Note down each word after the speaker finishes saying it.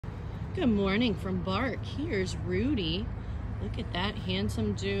Good morning from Bark. Here's Rudy. Look at that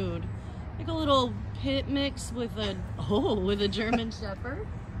handsome dude. Like a little pit mix with a German Shepherd.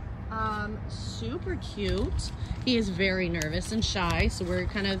 Super cute. He is very nervous and shy, so we're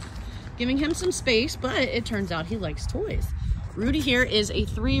kind of giving him some space, but it turns out he likes toys. Rudy here is a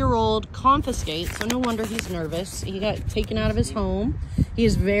 3-year-old confiscate, so no wonder he's nervous. He got taken out of his home. He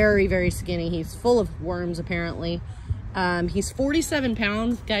is very, very skinny. He's full of worms, apparently. He's 47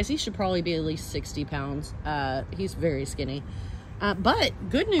 pounds. Guys, he should probably be at least 60 pounds. He's very skinny. But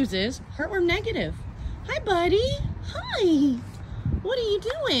good news is, heartworm negative. Hi, buddy. Hi. What are you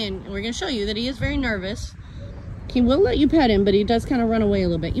doing? And we're going to show you that he is very nervous. He will let you pet him, but he does kind of run away a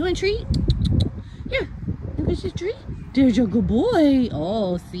little bit. You want a treat? Here. You want a treat? There's your good boy.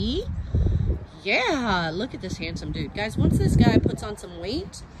 Oh, see? Yeah. Look at this handsome dude. Guys, once this guy puts on some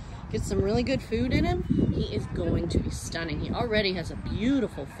weight, get some really good food in him, he is going to be stunning. He already has a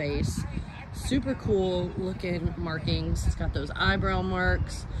beautiful face, super cool looking markings. He's got those eyebrow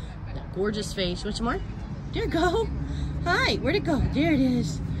marks, that gorgeous face. You want some more? There you go. Hi, where'd it go? There it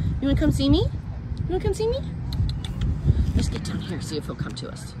is. You wanna come see me? You wanna come see me? Let's get down here, see if he'll come to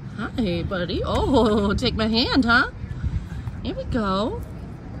us. Hi, buddy. Oh, take my hand, huh? Here we go.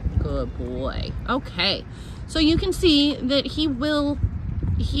 Good boy. Okay, so you can see that he will,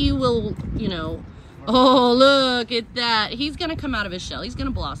 you know, oh, look at that. He's gonna come out of his shell. He's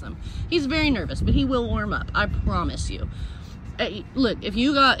gonna blossom. He's very nervous, but he will warm up. I promise you. Look, if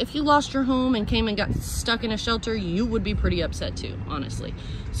you lost your home and came and got stuck in a shelter, you would be pretty upset too, honestly.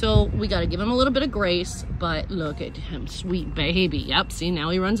 So we got to give him a little bit of grace, but look at him, sweet baby. Yep, see, now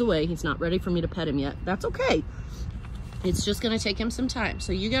he runs away. He's not ready for me to pet him yet. That's okay. It's just going to take him some time.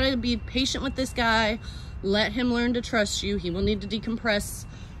 So you got to be patient with this guy. Let him learn to trust you. He will need to decompress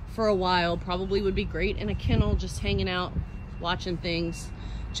for a while. Probably would be great in a kennel, just hanging out, watching things,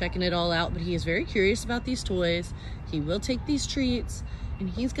 checking it all out. But he is very curious about these toys. He will take these treats, and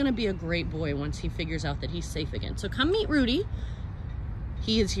he's gonna be a great boy once he figures out that he's safe again. So come meet Rudy.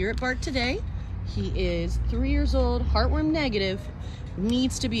 He is here at Bark today. He is 3 years old, heartworm negative,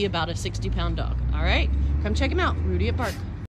 needs to be about a 60-pound dog. All right, come check him out. Rudy at Bark.